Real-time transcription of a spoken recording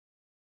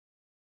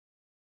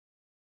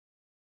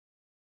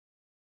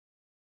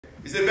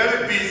It's a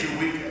very busy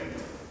weekend.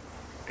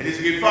 It is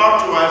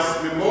referred to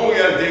as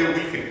Memorial Day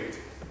weekend.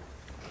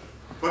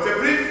 But a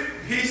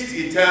brief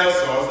history tells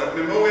us that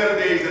Memorial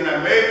Day is an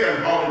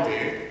American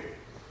holiday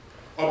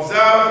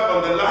observed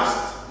on the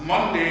last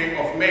Monday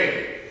of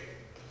May,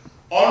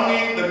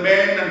 honoring the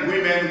men and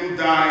women who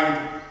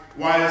died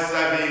while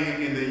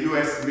serving in the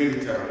U.S.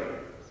 military.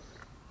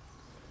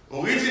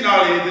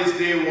 Originally, this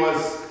day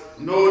was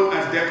known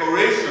as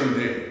Decoration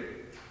Day.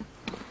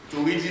 It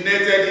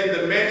originated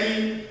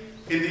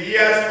in the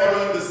years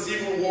following the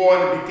Civil War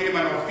and became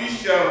an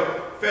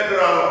official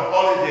federal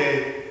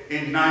holiday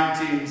in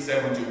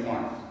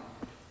 1971.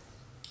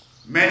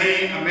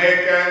 Many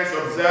Americans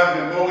observe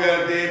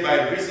Memorial Day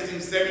by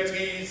visiting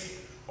cemeteries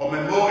or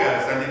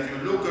memorials, and if you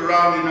look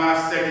around in our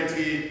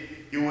cemetery,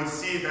 you will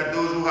see that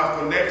those who have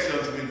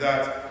connections with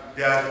that,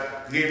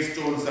 their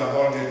gravestones are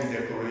already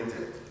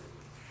decorated.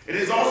 It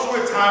is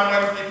also a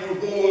time when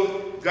people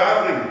hold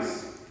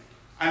gatherings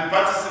and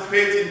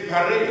participate in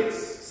parades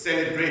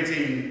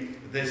celebrating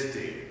this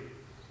day.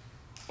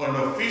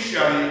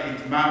 Unofficially,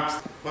 it marks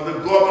for the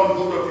common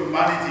good of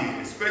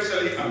humanity,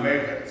 especially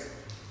Americans.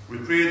 We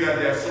pray that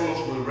their souls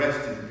will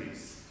rest in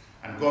peace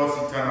and God's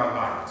eternal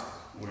light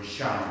will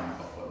shine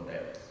upon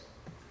them.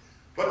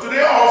 But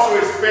today also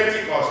is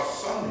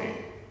Pentecost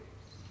Sunday,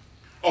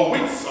 or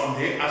Whit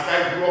Sunday, as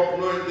I grew up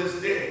knowing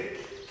this day.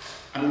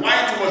 And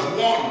white was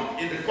worn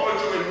in the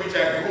culture in which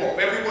I grew up.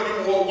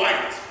 Everybody wore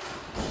white,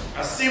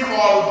 a symbol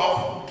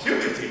of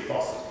purity,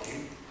 possibly.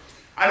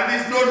 And it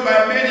is known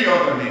by many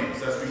other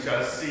names, as we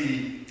shall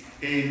see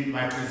in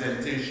my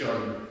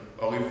presentation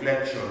or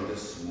reflection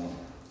this morning.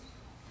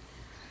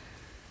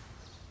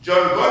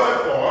 John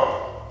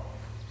Rutherford,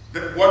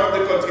 one of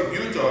the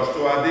contributors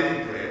to our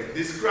daily bread,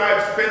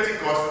 describes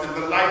Pentecost in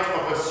the light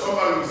of a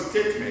summary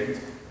statement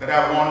that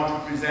I want to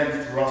present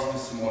to us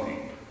this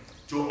morning,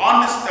 to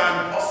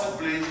understand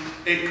possibly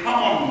a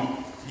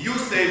common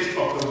usage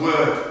of the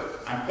word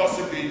and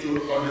possibly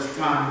to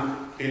understand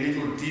a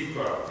little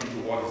deeper into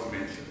what is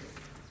mentioned.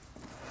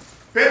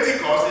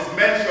 Pentecost is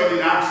mentioned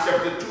in Acts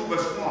chapter 2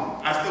 verse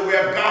 1 as they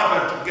were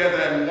gathered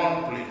together in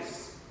one place.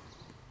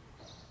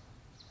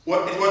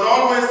 Well, it was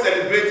always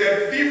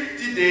celebrated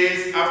 50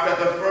 days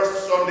after the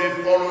first Sunday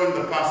following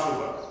the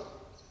Passover.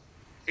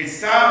 It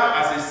served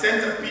as a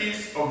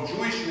centerpiece of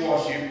Jewish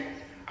worship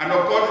and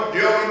occurred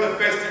during the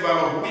Festival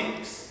of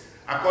Weeks,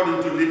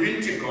 according to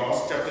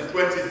Leviticus chapter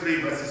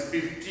 23 verses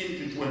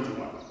 15 to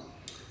 21.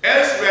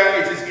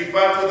 Elsewhere, it is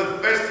referred to the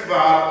Festival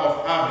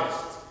of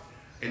Harvest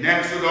in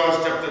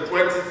Exodus chapter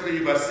 23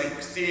 verse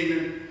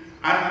 16,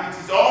 and it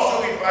is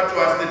also referred to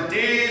as the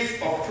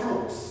days of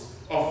fruits,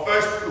 of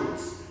first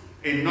fruits,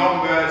 in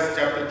Numbers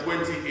chapter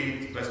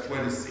 28 verse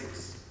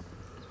 26.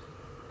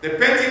 The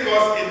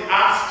Pentecost in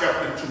Acts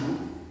chapter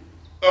 2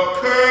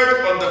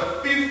 occurred on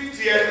the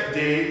 50th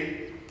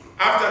day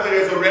after the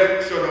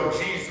resurrection of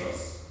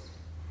Jesus.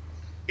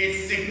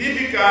 It's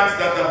significant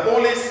that the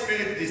Holy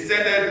Spirit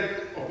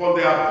descended upon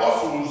the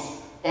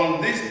apostles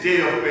on this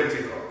day of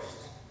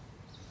Pentecost.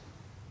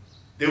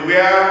 They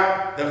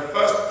were the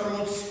first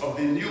fruits of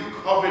the new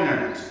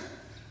covenant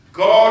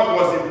God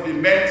was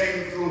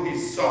implementing through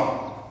his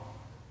Son.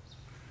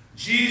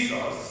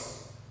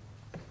 Jesus,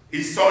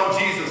 his Son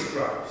Jesus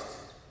Christ,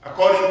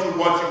 according to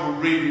what you will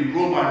read in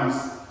Romans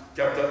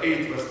chapter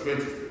 8 verse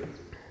 23.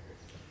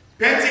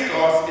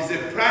 Pentecost is a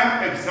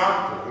prime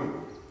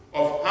example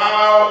of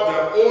how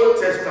the Old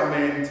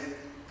Testament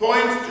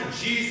points to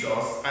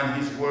Jesus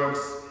and his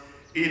works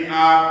in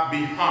our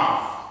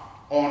behalf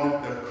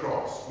on the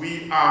cross.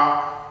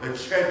 The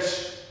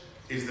church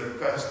is the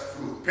first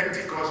fruit.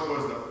 Pentecost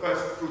was the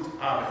first fruit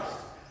harvest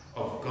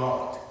of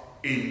God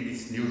in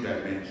its new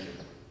dimension.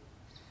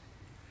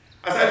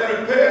 As I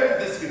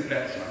prepared this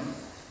reflection,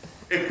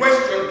 a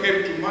question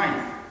came to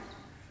mind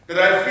that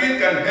I feel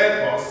can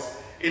help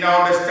us in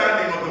our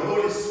understanding of the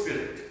Holy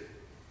Spirit.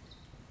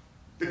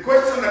 The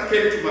question that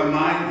came to my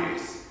mind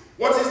is,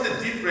 what is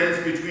the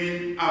difference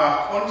between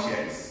our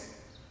conscience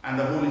and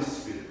the Holy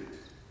Spirit?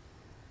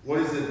 What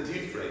is the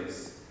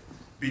difference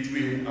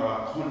between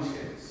our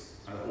conscience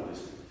and the Holy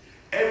Spirit?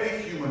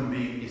 Every human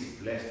being is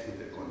blessed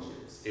with a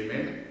conscience.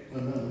 Amen?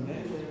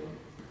 Amen.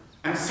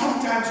 And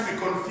sometimes we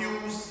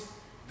confuse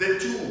the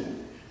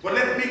two. But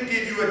let me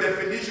give you a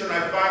definition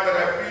I find that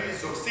I feel is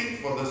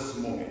succinct for this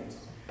moment.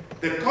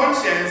 The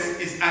conscience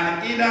is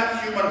an inner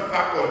human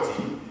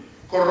faculty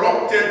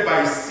corrupted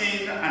by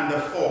sin and the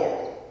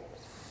fall.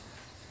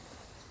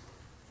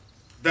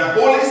 The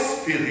Holy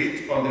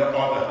Spirit, on the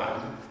other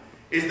hand,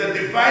 is the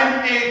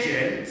divine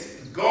agent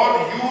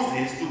God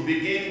uses to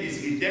begin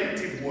his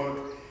redemptive work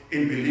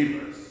in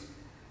believers.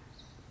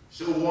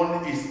 So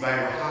one is by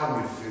how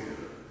we feel.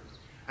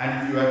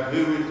 And if you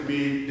agree with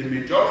me, the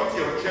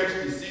majority of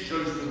church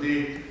decisions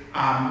today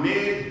are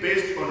made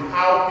based on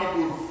how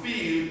people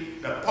feel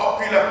the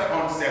popular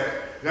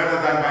concept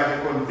rather than by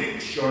the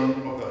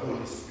conviction of the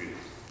Holy Spirit.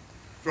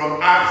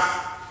 From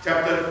Acts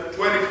chapter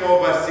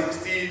 24 verse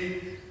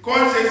 16,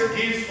 conscience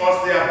gives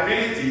us the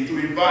ability to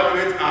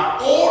evaluate our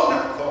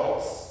own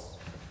thoughts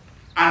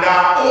and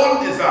our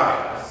own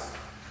desires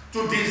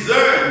to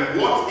discern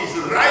what is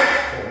right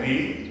for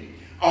me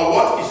or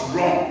what is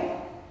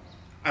wrong,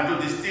 and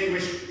to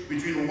distinguish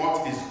between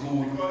what is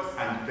good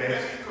and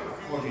best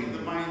according in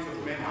the minds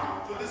of men.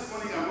 So this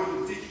morning I'm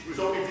going to teach you.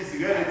 So it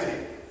is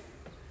relative.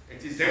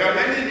 There are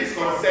many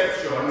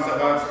misconceptions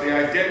about the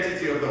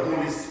identity of the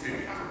Holy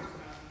Spirit.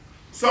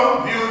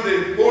 Some view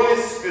the Holy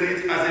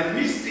Spirit as a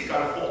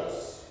mystical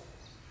force.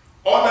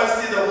 Others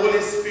see the Holy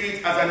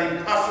Spirit as an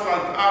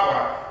impersonal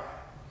power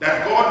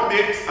that God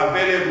makes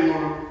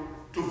available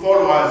to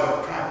followers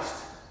of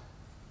Christ.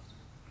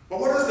 But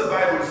what does the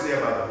Bible say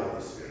about the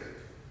Holy Spirit?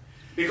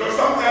 Because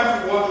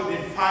sometimes we want to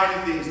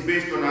define things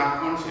based on our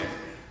conscience,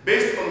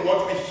 based on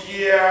what we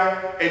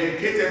hear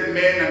educated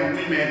men and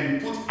women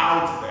put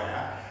out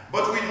there,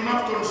 but we do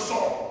not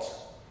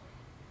consult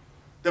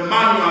the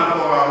manual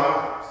for our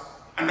lives.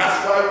 And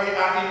that's why we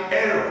are in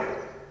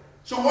error.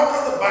 So what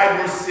does the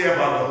Bible say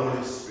about the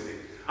Holy Spirit?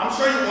 I'm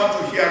sure you want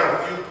to hear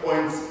a few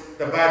points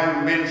the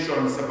Bible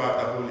mentions about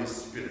the Holy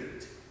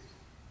Spirit.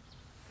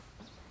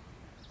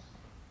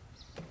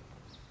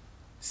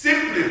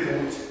 Simply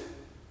put,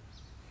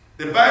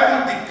 the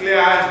Bible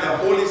declares the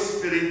Holy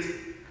Spirit,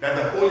 that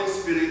the Holy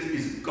Spirit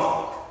is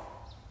God.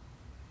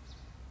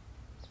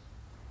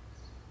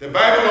 The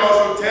Bible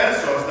also tells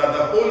us that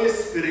the Holy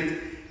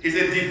Spirit is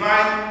a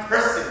divine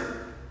person,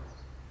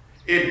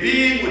 a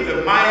being with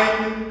a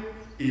mind,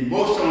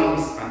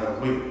 emotions, and a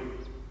will.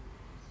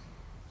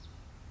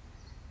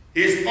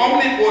 His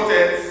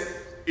omnipotence,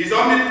 his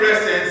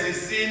omnipresence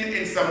is seen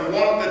in Psalm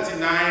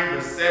 139,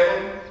 verse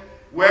 7,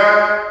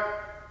 where,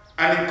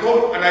 and I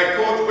quote,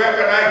 "Where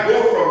can I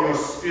go from your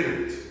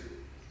spirit?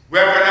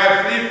 Where can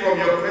I flee from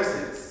your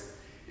presence?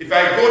 If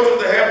I go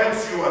to the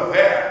heavens, you are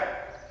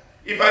there.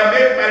 If I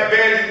make my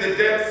bed in the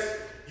depths,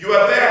 you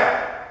are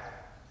there."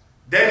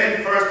 Then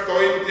in 1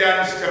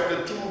 Corinthians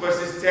chapter 2,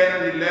 verses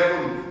 10 and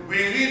 11, we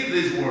read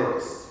these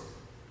words.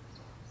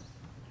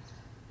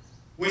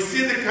 We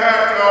see the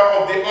character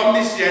of the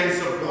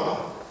omniscience of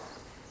God,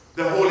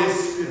 the Holy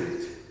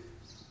Spirit.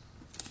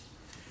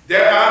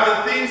 There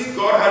are the things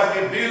God has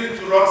revealed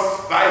to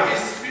us by his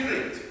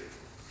Spirit.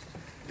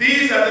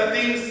 These are the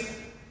things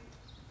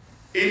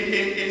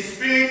in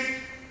Spirit,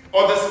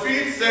 or the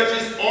Spirit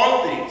searches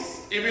all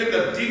things, even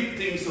the deep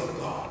things of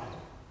God.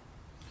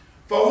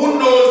 For who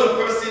knows a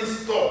person's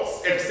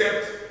thoughts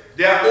except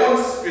their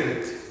own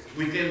spirit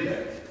within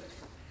them?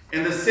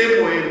 In the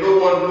same way, no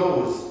one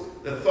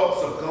knows the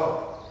thoughts of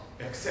God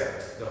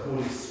except the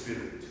Holy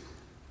Spirit.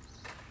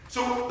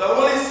 So the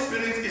Holy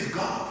Spirit is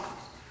God.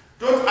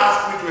 Don't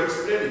ask me to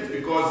explain it,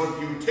 because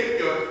if you take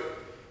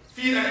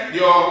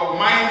your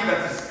mind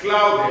that is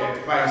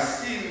clouded by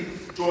sin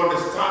to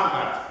understand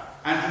that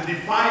and to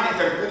define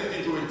it and put it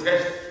into a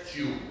test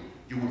tube,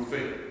 you will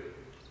fail.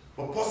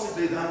 But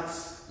possibly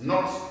that's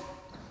not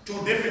too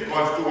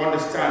difficult to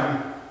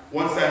understand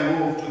once I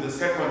move to the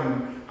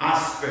second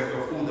aspect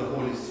of who the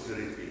Holy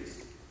Spirit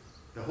is.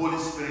 The Holy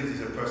Spirit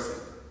is a person.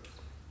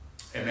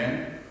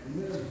 Amen?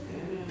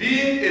 Amen.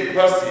 Being a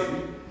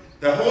person,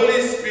 the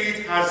Holy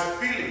Spirit has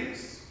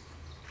feelings.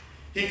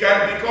 He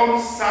can become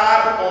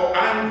sad or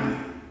angry,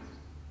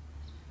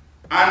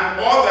 and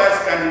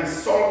others can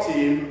insult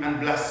him and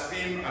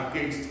blaspheme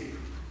against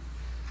him.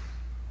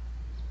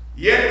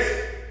 Yet,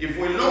 if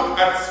we look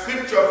at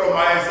scripture from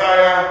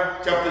Isaiah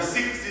chapter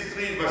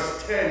 63,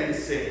 verse 10, it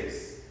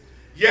says,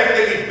 "Yet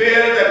they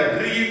rebelled and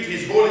grieved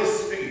his Holy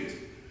Spirit.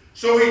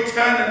 So he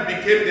turned and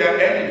became their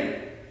enemy,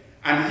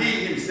 and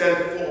he himself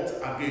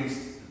fought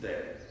against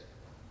them."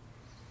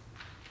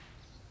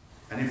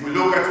 And if we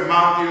look at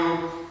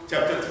Matthew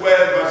chapter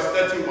 12, verse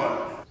 31,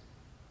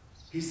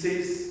 he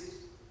says,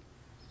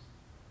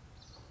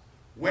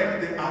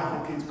 "When the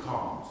advocate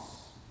comes,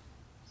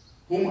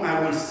 whom I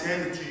will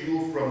send to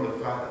you from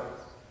the Father,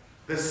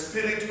 the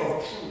Spirit of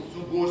truth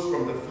who goes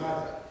from the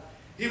Father,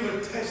 he will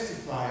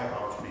testify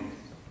about me."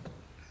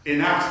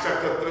 In Acts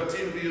chapter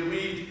 13, we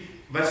read,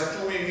 verse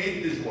 2, we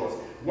read these words.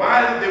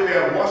 "While they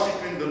were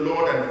worshiping the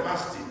Lord and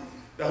fasting,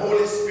 the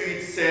Holy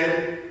Spirit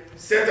said,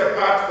 'Set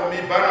apart for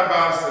me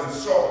Barnabas and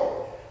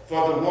Saul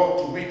for the work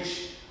to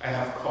which I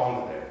have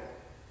called them.'"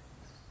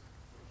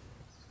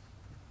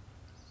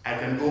 I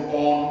can go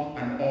on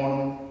and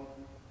on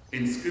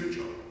in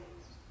scripture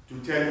to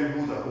tell you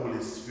who the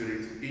Holy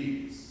Spirit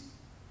is.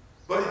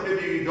 But it may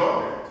be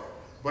redundant.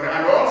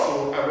 And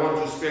also, I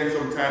want to spend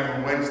some time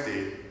on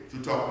Wednesday to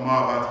talk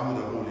more about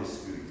who the Holy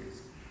Spirit is.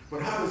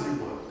 But how does it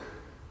work?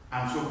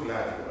 I'm so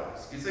glad you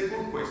asked. It's a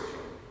good question.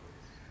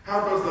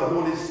 How does the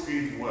Holy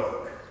Spirit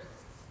work?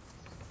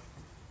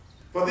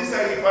 For this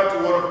I refer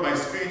to one of my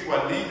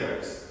spiritual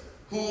leaders,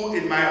 who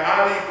in my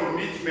early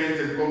commitment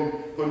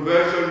and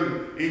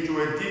conversion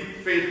into a deep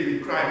faith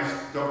in Christ,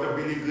 Dr.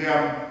 Billy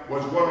Graham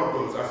was one of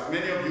those. As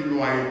many of you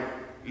know, I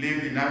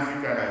lived in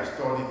Africa and I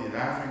studied in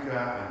Africa,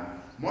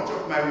 and much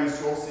of my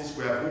resources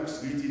were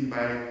books written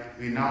by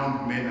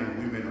renowned men and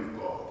women of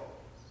God.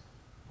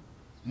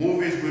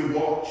 Movies we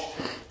watched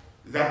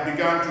that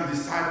began to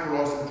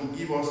disciple us and to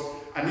give us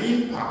an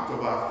impact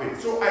of our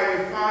faith. So I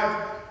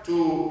referred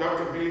to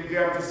Dr. Billy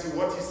Graham to see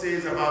what he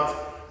says about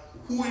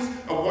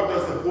what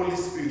does the Holy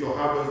Spirit, or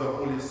how does the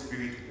Holy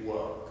Spirit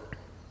work?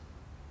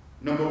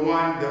 Number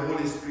one, the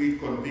Holy Spirit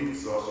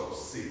convicts us of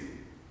sin,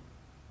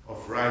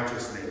 of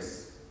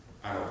righteousness,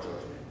 and of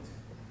judgment.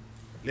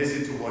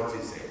 Listen to what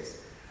he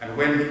says. And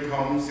when he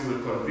comes, he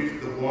will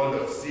convict the world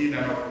of sin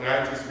and of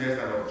righteousness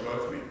and of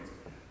judgment.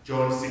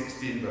 John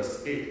 16,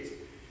 verse 8.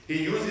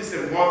 He uses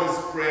a mother's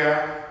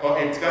prayer or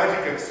a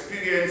tragic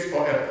experience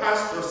or a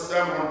pastor's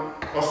sermon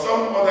or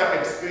some other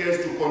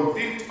experience to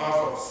convict us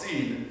of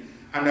sin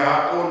and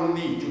our own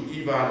need to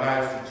give our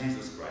lives to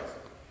Jesus Christ.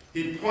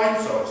 He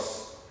points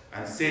us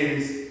and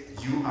says,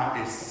 you are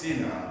a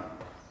sinner,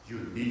 you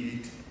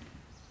need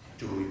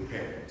to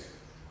repent.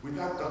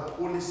 Without the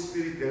Holy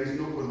Spirit, there is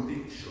no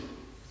conviction.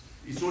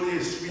 It's only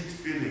a sweet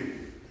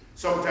feeling,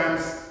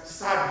 sometimes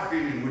sad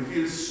feeling. We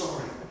feel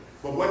sorry.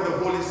 But when the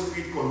Holy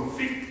Spirit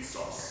convicts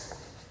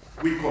us,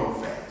 we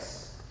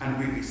confess and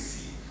we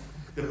receive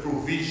the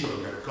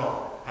provision that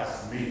God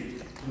has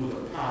made through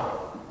the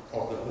power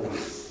of the Holy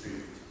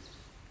Spirit.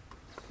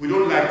 We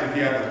don't like to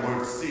hear the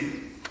word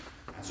sin,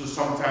 and so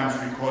sometimes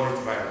we call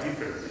it by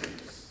different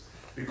names.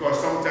 Because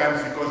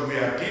sometimes, because we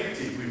are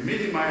guilty, we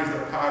minimize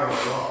the power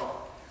of God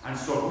and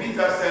submit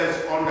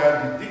ourselves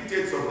under the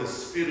dictates of the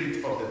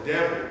spirit of the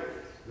devil,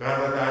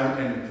 rather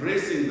than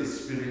embracing the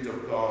Spirit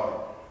of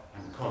God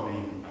and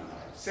coming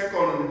alive.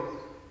 Second,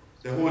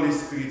 the Holy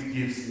Spirit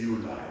gives new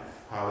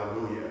life.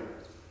 Hallelujah.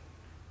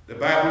 The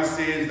Bible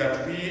says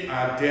that we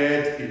are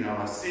dead in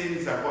our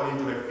sins, according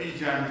to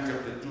Ephesians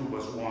chapter 2,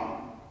 verse 1.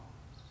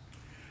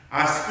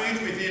 Our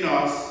spirit within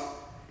us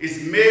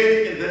is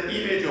made in the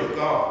image of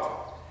God.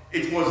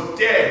 It was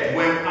dead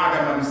when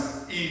Adam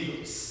and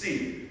Eve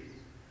sinned.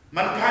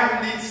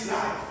 Mankind needs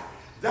life.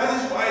 That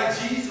is why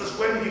Jesus,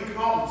 when he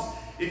comes,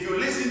 if you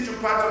listen to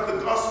part of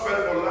the gospel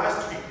for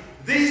last week,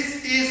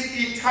 this is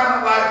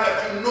eternal life,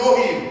 that you know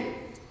him,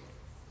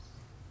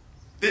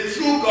 the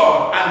true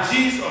God, and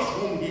Jesus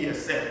whom he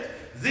has sent.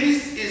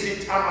 This is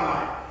eternal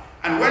life.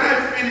 And when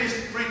I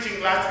finished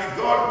preaching last week,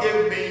 God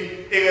gave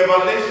me a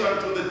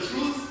revelation to the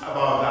truth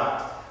about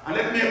that. And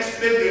let me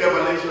explain the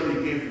revelation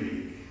he gave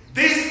me.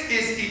 This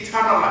is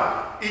eternal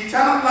life.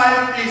 Eternal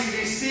life is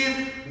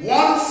received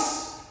once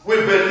we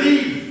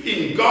believe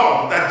in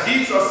God, that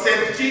Jesus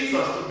sent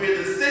Jesus to be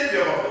the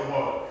Savior of the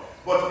world.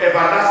 But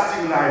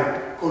everlasting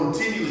life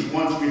continues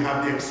once we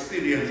have the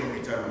experience of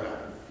eternal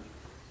life.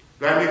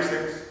 Do I make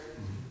sense?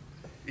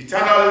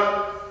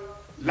 Eternal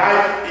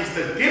life is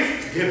the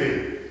gift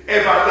given.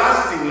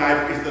 Everlasting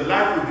life is the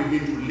life we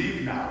begin to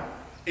live now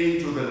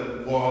into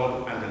the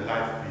world and the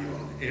life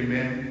beyond.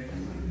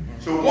 Amen?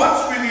 So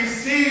once we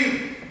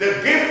receive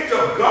the gift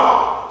of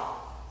God,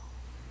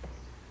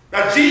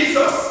 that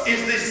Jesus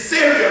is the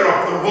Savior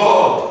of the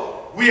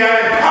world, we are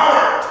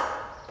empowered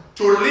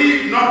to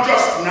live not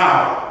just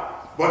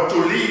now, but to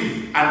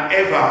live an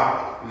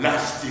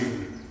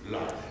everlasting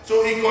life.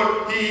 So he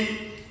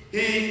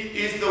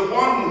is the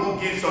one who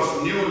gives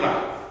us new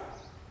life.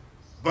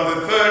 But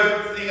the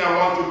third thing I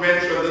want to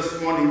mention this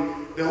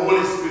morning, the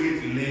Holy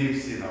Spirit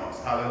lives in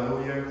us.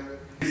 Hallelujah.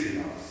 Lives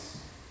in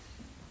us.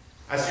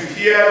 As you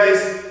hear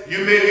this, you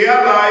may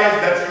realize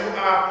that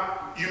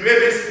you may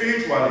be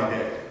spiritually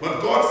dead.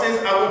 But God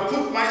says, I will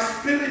put my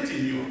spirit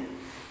in you.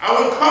 I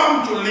will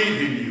come to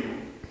live in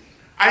you.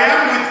 I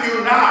am with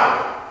you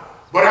now,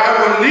 but I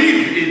will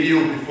live in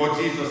you. Before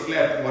Jesus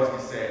left, what he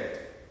said.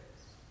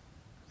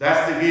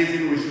 That's the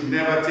reason we should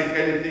never take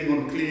anything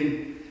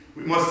unclean.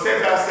 We must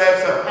set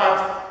ourselves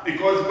apart,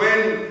 because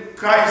when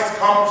Christ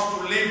comes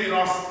to live in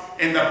us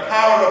in the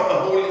power of the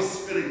Holy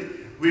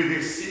Spirit, we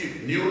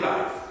receive new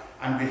life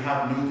and we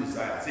have new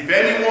desires. If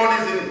anyone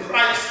is in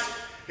Christ,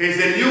 he is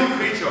a new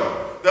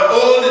creature. The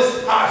old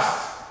is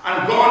past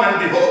and gone, and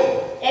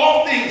behold,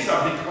 all things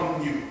have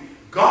become new.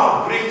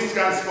 God brings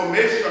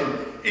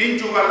transformation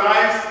into our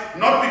lives,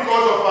 not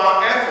because of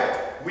our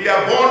effort. We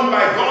are born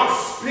by God's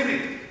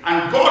Spirit,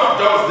 and God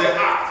does the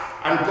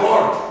act, and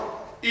God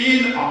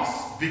in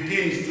us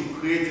begins to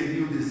create a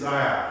new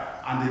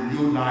desire and a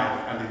new life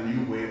and a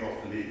new way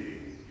of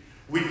living.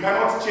 We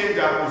cannot change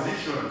our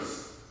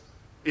positions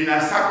in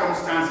our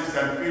circumstances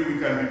and feel we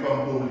can become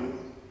holy.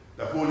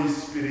 The Holy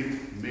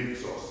Spirit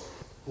makes us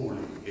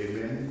holy.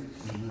 Amen?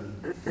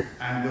 Amen.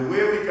 And the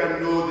way we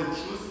can know the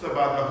truth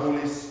about the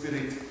Holy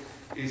Spirit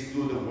is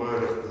through the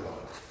Word of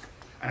God.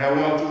 And I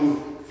want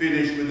to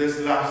finish with this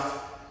last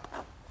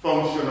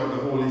function of the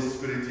Holy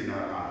Spirit in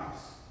our lives.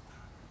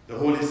 The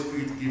Holy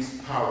Spirit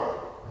gives power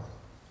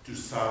to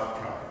serve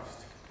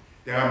Christ.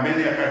 There are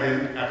many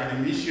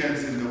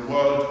academicians in the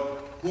world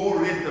who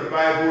read the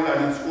Bible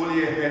and it's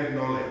only a head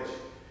knowledge.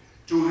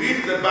 To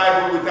read the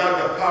Bible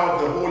without the power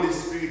of the Holy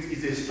Spirit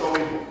is a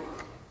storybook.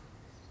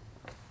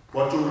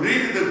 But to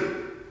read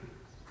the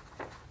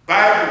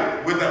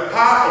Bible with the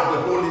power of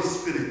the Holy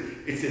Spirit,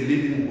 it's a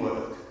living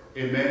word.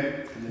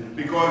 Amen? Amen.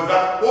 Because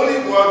that Holy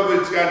Word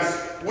will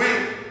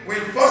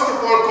first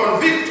of all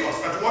convict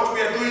us that what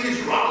we are doing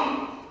is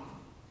wrong.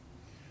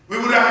 We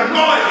will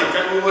acknowledge it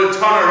and we will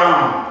turn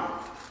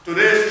around.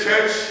 Today's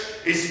church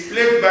is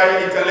plagued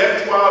by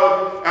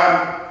intellectual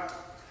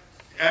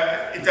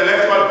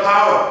without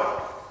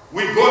power.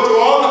 We go to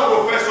all the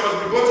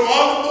professors, we go to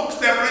all the books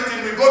they've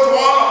written, we go to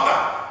all of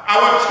that.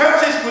 Our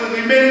churches will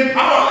remain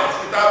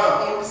powerless without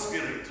the Holy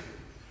Spirit.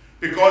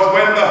 Because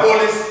when the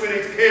Holy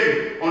Spirit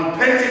came on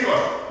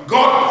Pentecost,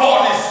 God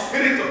poured His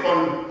Spirit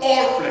upon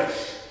all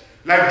flesh,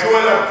 like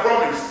Joel had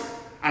promised.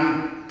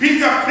 And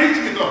Peter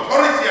preached with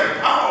authority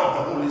and power of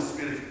the Holy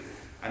Spirit,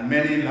 and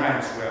many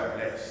lives were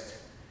blessed.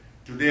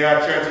 Today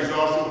our church is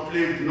also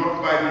plagued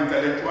not by the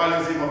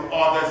intellectualism of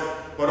others,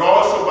 but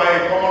also by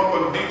a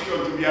common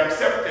conviction to be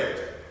accepted.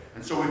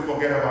 And so we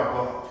forget about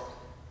God.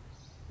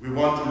 We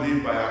want to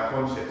live by our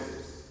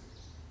consciences.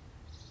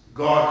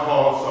 God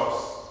calls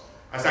us.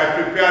 As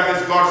I prepared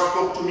this, God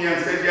spoke to me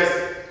and said, yes,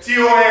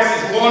 TOS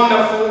is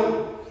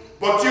wonderful,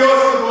 but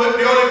TOS will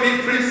only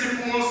be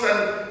principles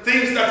and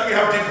things that we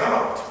have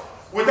developed.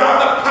 Without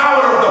the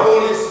power of the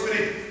Holy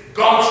Spirit,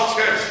 God's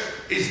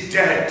church is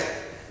dead.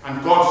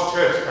 And God's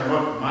church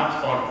cannot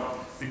march on,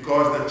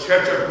 because the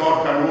church of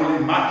God can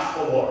only march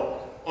forward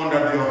under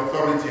the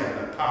authority and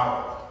the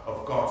power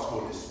of God's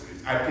Holy Spirit.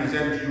 I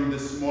present to you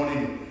this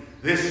morning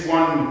this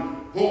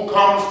one who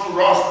comes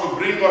to us to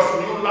bring us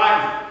new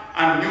life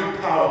and new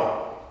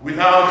power.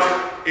 Without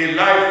a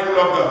life full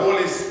of the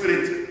Holy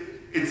Spirit,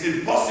 it's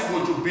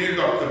impossible to build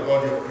up the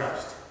body of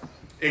Christ.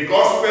 A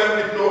gospel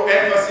with no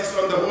emphasis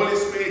on the Holy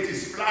Spirit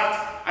is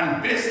flat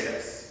and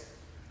baseless.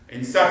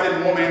 In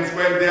certain moments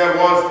when there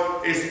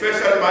was a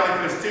special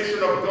manifestation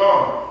of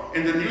God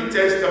in the New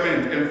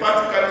Testament,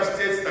 emphatically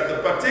states that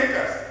the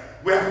partakers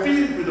were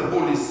filled with the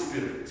Holy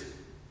Spirit.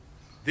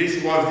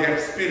 This was the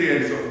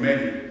experience of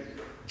many.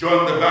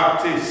 John the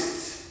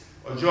Baptist,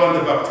 or John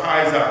the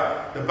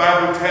Baptizer, the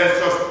Bible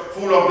tells us,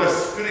 full of the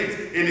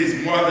Spirit in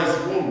his mother's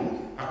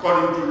womb,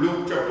 according to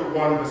Luke chapter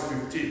 1 verse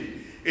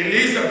 15.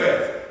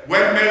 Elizabeth,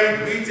 when Mary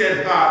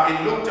greeted her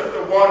in Luke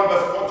chapter 1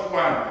 verse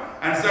 41,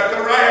 and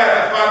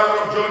Zechariah, the father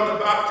of John the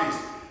Baptist,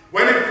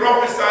 when he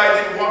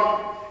prophesied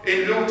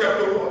in Luke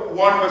chapter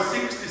 1 verse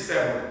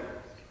 67.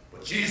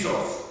 But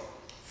Jesus,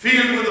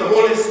 filled with the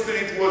Holy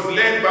Spirit, was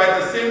led by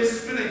the same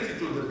Spirit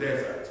into the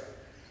desert.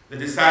 The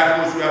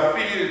disciples were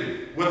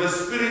filled with the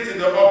Spirit in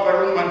the upper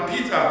room, and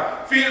Peter,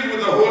 filled with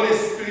the Holy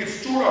Spirit,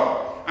 stood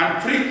up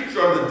and preached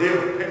on the day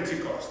of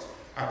Pentecost,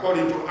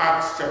 according to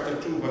Acts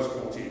chapter 2 verse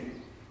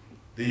 14.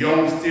 The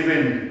young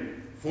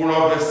Stephen, full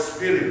of the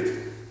Spirit,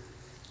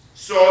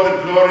 saw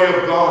the glory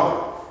of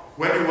God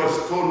when he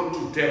was stoned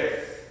to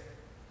death.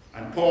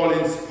 And Paul,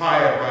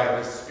 inspired by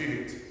the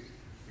Spirit,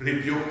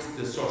 rebuked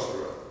the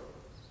sorcerer.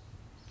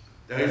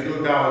 There is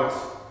no doubt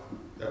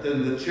that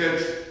in the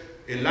church,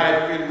 a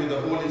life filled with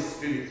the Holy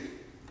Spirit,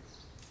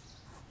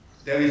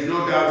 there is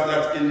no doubt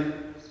that in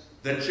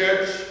the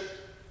church,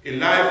 a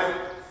life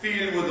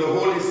filled with the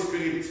Holy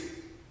Spirit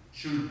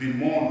should be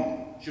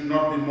mourned, should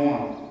not be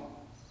mourned.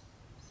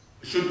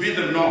 Should be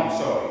the norm,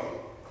 sorry.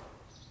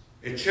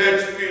 A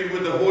church filled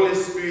with the Holy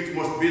Spirit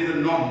must be the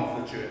norm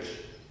of the church.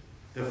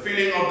 The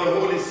filling of the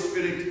Holy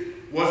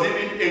Spirit was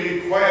even a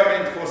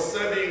requirement for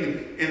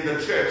serving in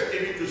the church,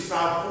 even to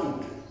serve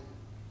food.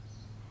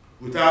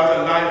 Without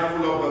a life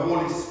full of the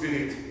Holy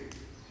Spirit,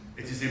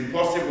 it is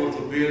impossible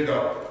to build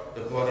up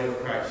the body of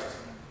Christ.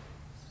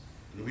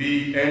 And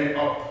we end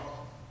up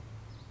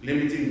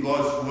limiting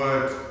God's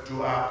word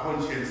to our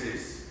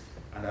consciences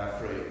and our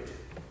faith.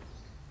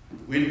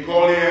 When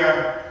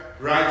Collier,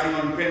 writing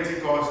on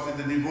Pentecost in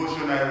the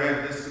devotion I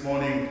read this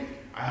morning,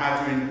 I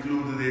had to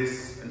include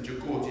this and to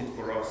quote it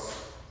for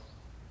us.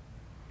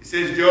 He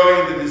says,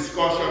 during the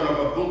discussion of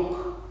a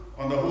book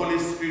on the Holy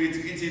Spirit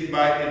written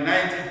by a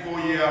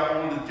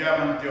 94-year-old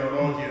German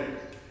theologian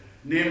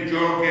named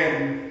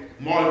Jürgen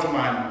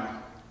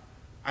Moltmann,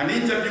 an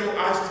interview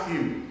asked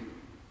him,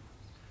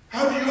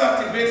 how do you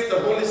activate the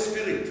Holy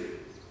Spirit?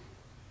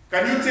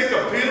 Can you take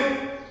a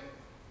pill?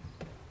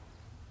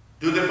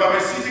 Do the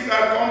pharmaceutical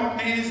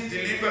companies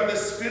deliver the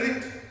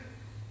Spirit?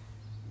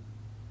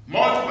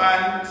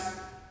 Moltmann's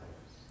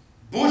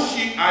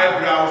bushy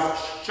eyebrows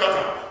shut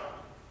up.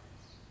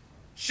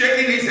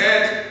 Shaking his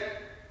head,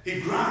 he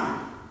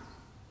groaned,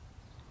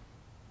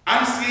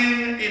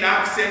 answering in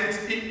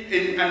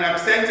an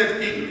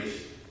accented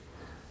English,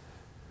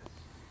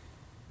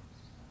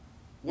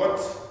 what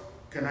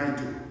can I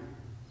do?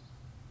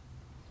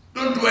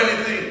 Don't do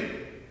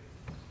anything.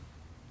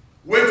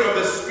 Wait on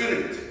the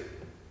Spirit,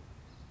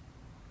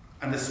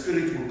 and the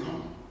Spirit will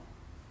come.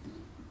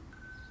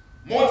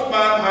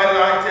 Moltmann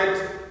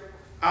highlighted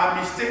our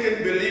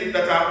mistaken belief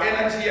that our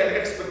energy and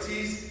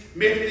expertise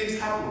make things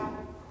happen.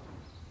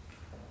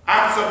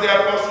 Acts of the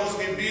Apostles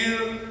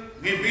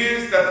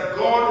reveals that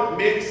God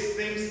makes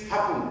things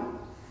happen.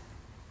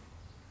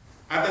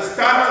 At the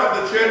start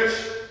of the church,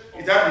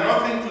 it had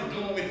nothing to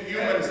do with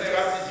human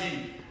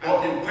strategy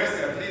or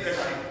impressive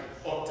leadership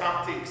or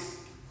tactics.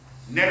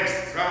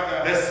 Next,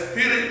 rather, the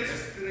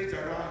Spirit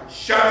arrived,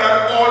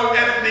 shattered all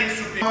ethnic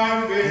superiority.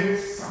 My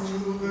face to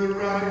the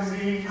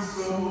rising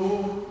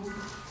sun.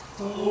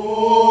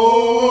 Oh,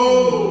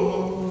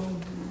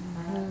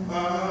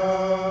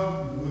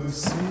 have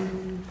mercy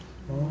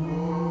on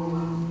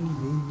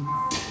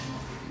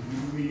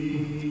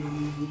me.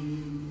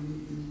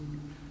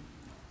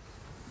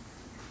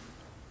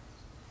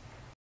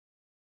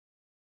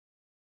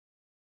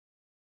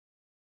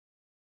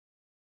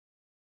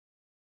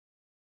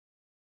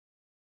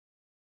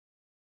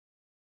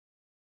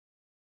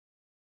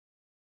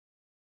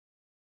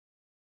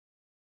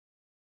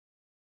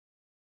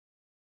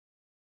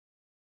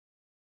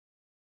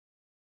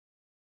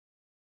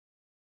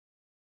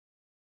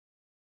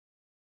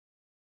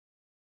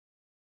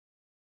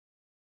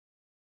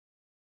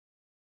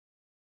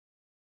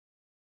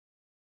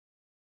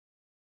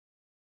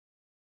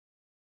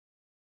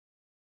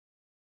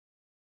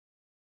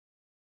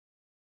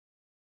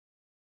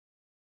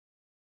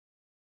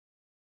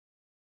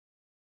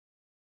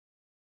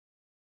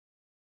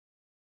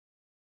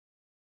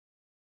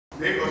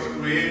 Make us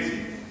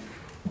creative.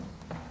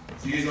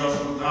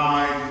 Jesus who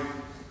died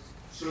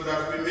so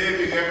that we may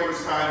be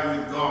reconciled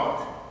with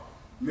God.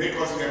 Make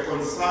us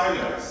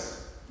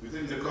reconcilers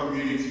within the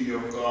community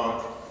of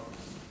God.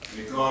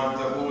 May God,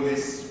 the Holy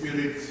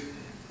Spirit,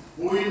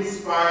 who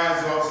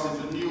inspires us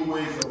into new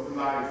ways of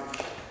life,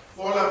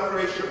 fall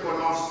afresh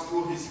upon us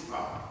through his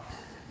power.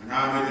 And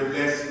now may the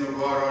blessing of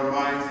God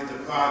Almighty, the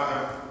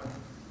Father,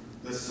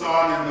 the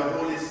Son, and the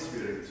Holy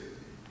Spirit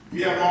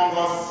be among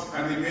us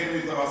and remain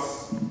with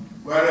us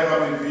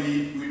wherever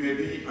we may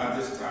be at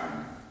this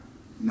time,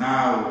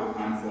 now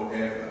and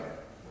forever.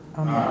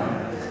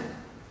 Amen.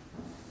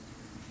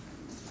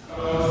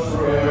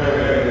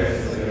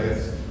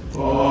 Praises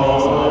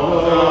for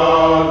the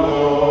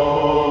Lord.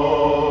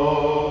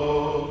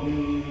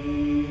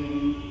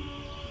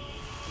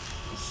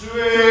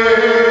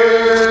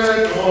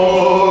 Sweet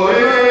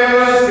Holy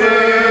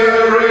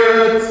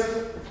Spirit,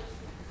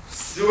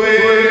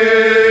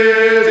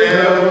 sweet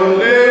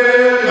heavenly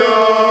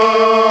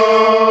Lord,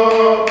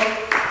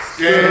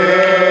 stay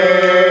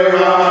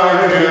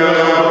right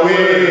here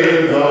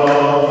with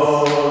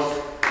us,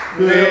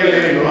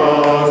 filling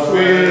us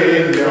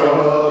with your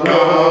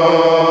love.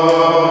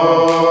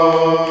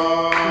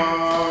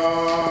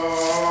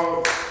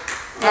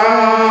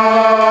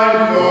 And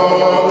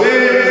for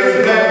these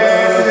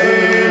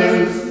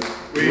blessings,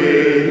 we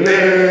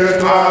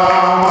lift our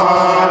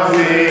hearts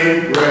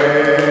in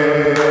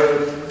prayer.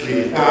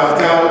 Without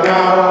a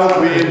doubt,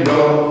 we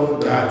know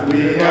that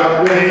we have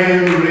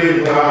been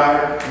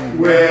revived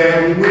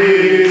when we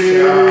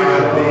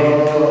shall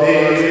leave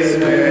this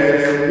place.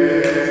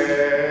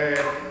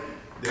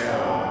 There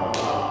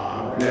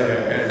are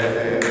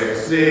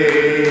blessings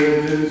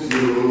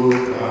you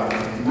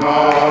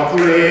cannot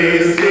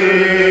receive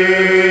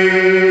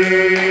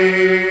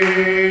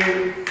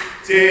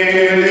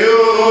till you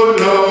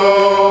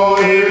know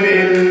him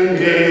in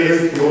his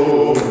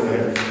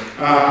fullness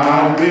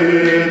and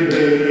believe.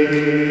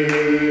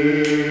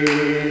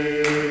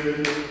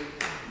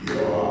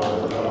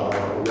 You're the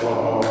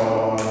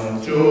one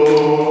to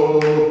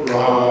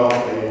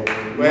profit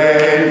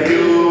when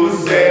you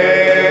say,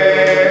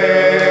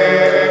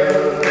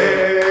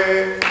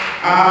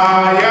 I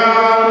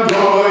am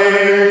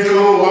going to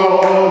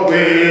walk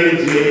with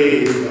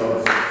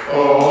Jesus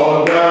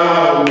all the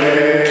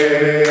way.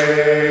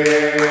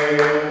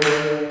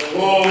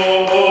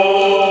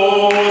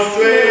 Oh,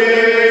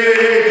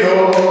 sweet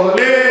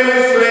Holy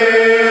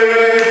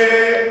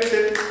Spirit,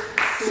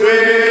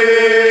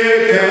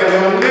 sweet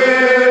heavenly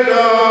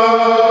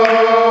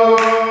Lord,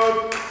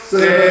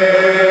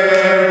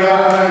 stay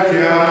right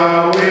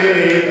here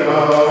with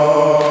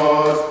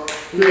us,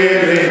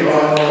 filling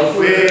us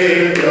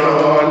with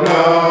your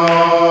love.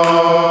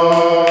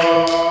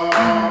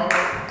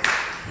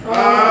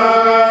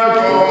 And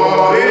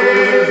for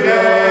his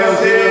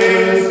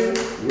blessings,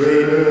 we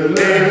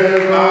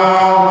lift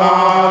our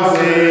hearts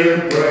in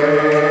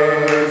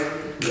praise.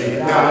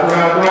 Without a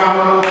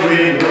doubt,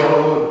 we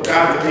know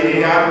that we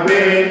have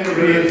been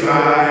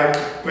revived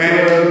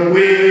when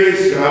we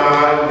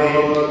shall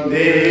leave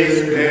this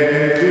place.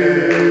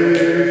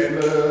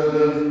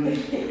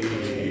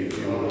 If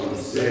you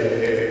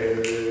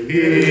say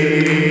he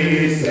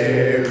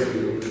saves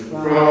you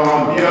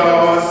from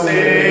your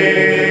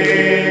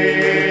sin,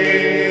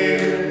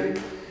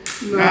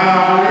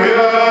 now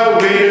your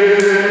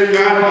will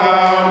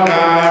come down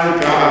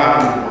and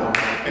come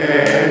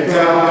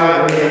enter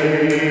in.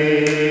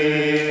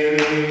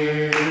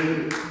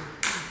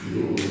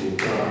 You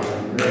can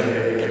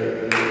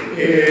make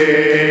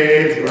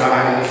it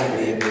right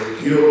if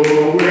you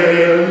will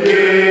live.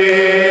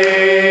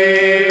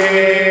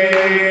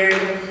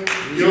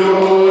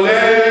 You'll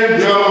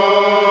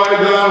enjoy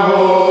the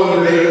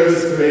Holy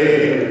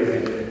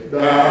Spirit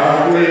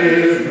that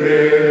is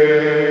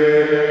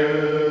real.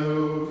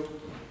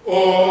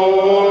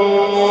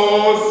 Oh,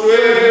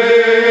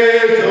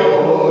 sweet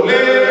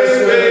Holy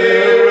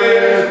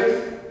Spirit,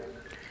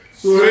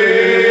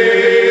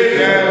 sweet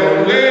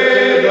heavenly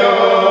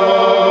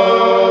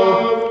Lord,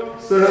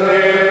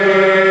 stay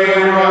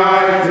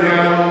right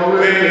now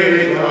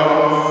with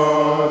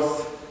us.